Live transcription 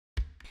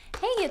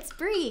it's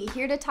Bree,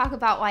 here to talk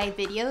about why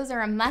videos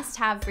are a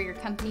must-have for your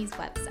company's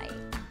website.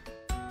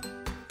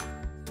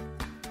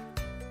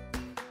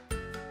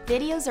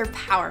 Videos are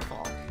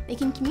powerful. They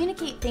can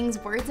communicate things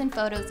words and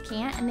photos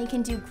can't, and they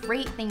can do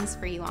great things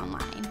for you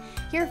online.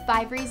 Here are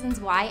 5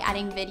 reasons why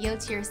adding video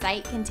to your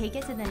site can take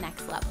it to the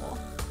next level.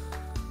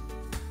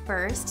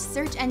 First,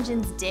 search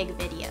engines dig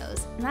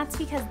videos, and that's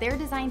because they're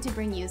designed to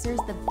bring users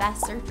the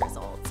best search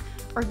results.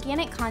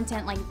 Organic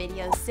content like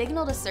videos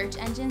signal to search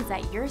engines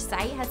that your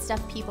site has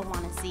stuff people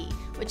want to see,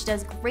 which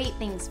does great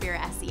things for your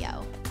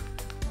SEO.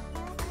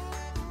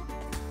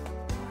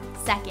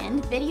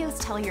 Second, videos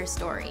tell your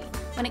story.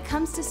 When it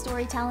comes to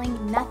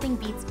storytelling, nothing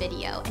beats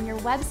video, and your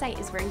website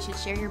is where you should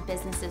share your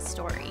business's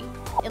story.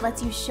 It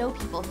lets you show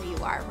people who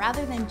you are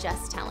rather than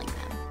just telling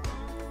them.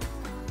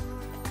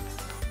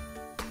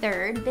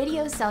 Third,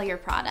 videos sell your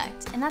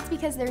product, and that's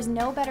because there's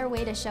no better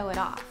way to show it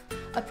off.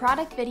 A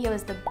product video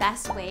is the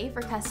best way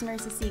for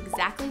customers to see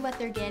exactly what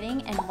they're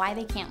getting and why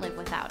they can't live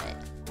without it.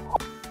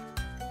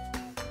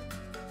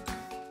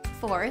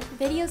 Fourth,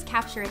 videos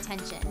capture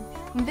attention.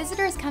 When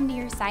visitors come to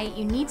your site,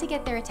 you need to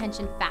get their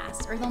attention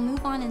fast or they'll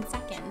move on in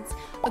seconds.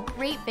 A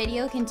great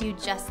video can do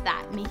just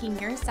that, making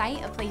your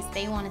site a place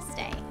they want to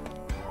stay.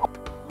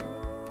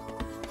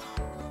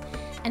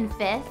 And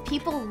fifth,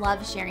 people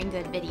love sharing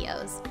good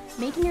videos.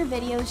 Making your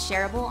videos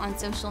shareable on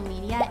social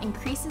media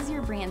increases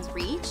your brand's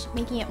reach,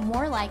 making it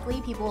more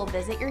likely people will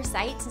visit your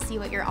site to see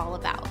what you're all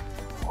about.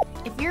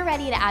 If you're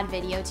ready to add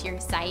video to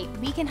your site,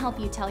 we can help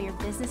you tell your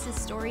business's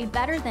story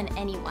better than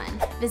anyone.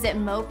 Visit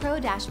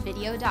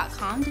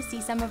mopro-video.com to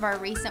see some of our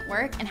recent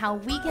work and how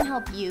we can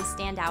help you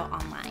stand out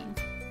online.